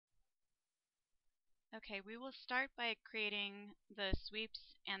Okay, we will start by creating the sweeps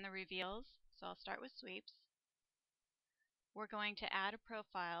and the reveals. So I'll start with sweeps. We're going to add a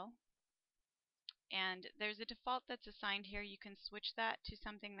profile, and there's a default that's assigned here. You can switch that to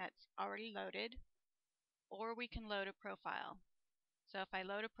something that's already loaded, or we can load a profile. So if I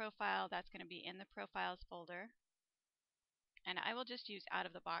load a profile, that's going to be in the profiles folder, and I will just use out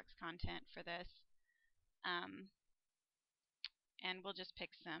of the box content for this. And we'll just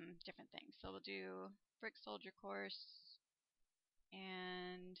pick some different things. So we'll do Brick Soldier course,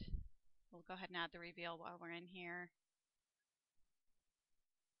 and we'll go ahead and add the reveal while we're in here.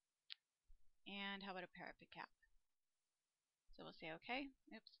 And how about a parapet cap? So we'll say OK.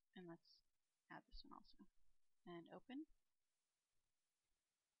 Oops, and let's add this one also. And open.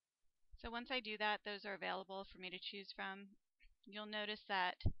 So once I do that, those are available for me to choose from. You'll notice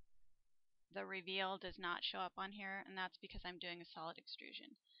that the reveal does not show up on here, and that's because I'm doing a solid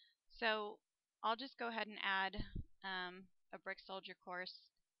extrusion. So I'll just go ahead and add a Brick Soldier course.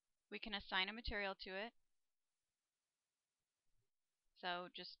 We can assign a material to it. So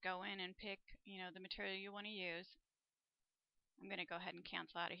just go in and pick, the material you want to use. I'm going to go ahead and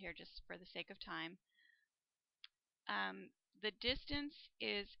cancel out of here just for the sake of time. The distance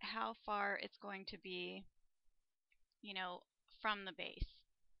is how far it's going to be, from the base.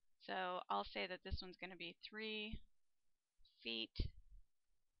 So I'll say that this one's going to be 3 feet,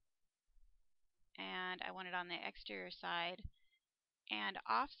 and I want it on the exterior side. And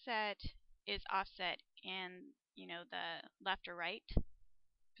offset is offset in, the left or right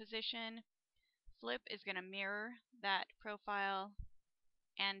position. Flip is going to mirror that profile,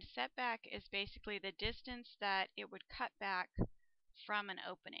 and setback is basically the distance that it would cut back from an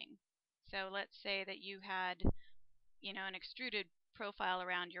opening. So let's say that you had, an extruded profile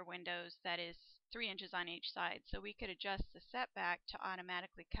around your windows that is 3 inches on each side. So we could adjust the setback to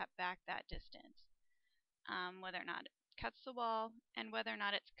automatically cut back that distance, whether or not it cuts the wall and whether or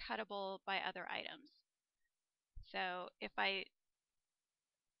not it's cuttable by other items. So if I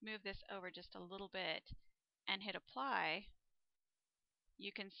move this over just a little bit and hit apply,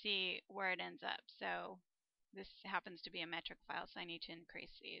 you can see where it ends up. So this happens to be a metric file, so I need to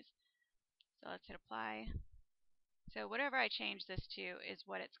increase these. So let's hit apply. So whatever I change this to is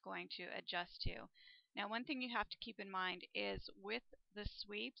what it's going to adjust to. Now, one thing you have to keep in mind is with the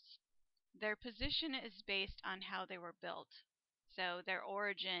sweeps, their position is based on how they were built. So their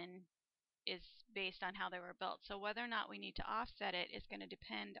origin is based on how they were built. So whether or not we need to offset it is going to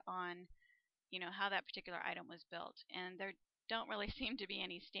depend on, how that particular item was built. And there don't really seem to be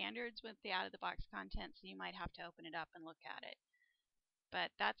any standards with the out-of-the-box content, so you might have to open it up and look at it.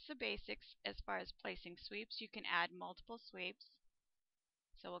 But that's the basics as far as placing sweeps. You can add multiple sweeps.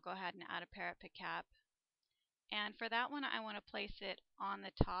 So we'll go ahead and add a parapet cap. And for that one, I want to place it on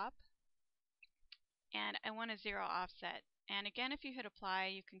the top, and I want a 0 offset. And again, if you hit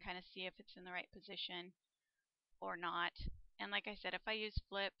apply, you can kind of see if it's in the right position or not. And like I said, if I use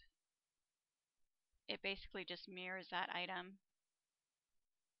flip, it basically just mirrors that item.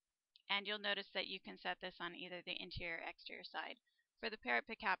 And you'll notice that you can set this on either the interior or exterior side. For the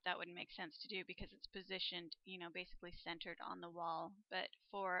parapet cap, that wouldn't make sense to do because it's positioned, basically centered on the wall. But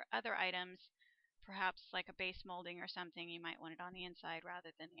for other items, perhaps like a base molding or something, you might want it on the inside rather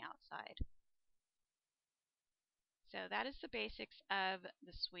than the outside. So that is the basics of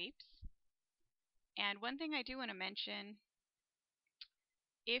the sweeps. And one thing I do want to mention,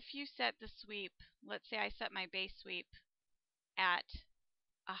 if you set the sweep, let's say I set my base sweep at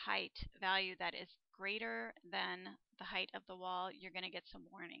a height value that is greater than the height of the wall, you're going to get some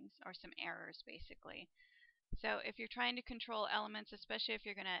warnings or some errors basically. So if you're trying to control elements, especially if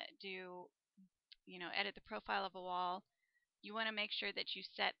you're going to do, edit the profile of a wall, you want to make sure that you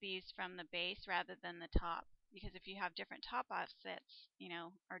set these from the base rather than the top, because if you have different top offsets,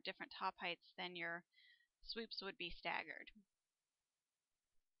 or different top heights, then your sweeps would be staggered.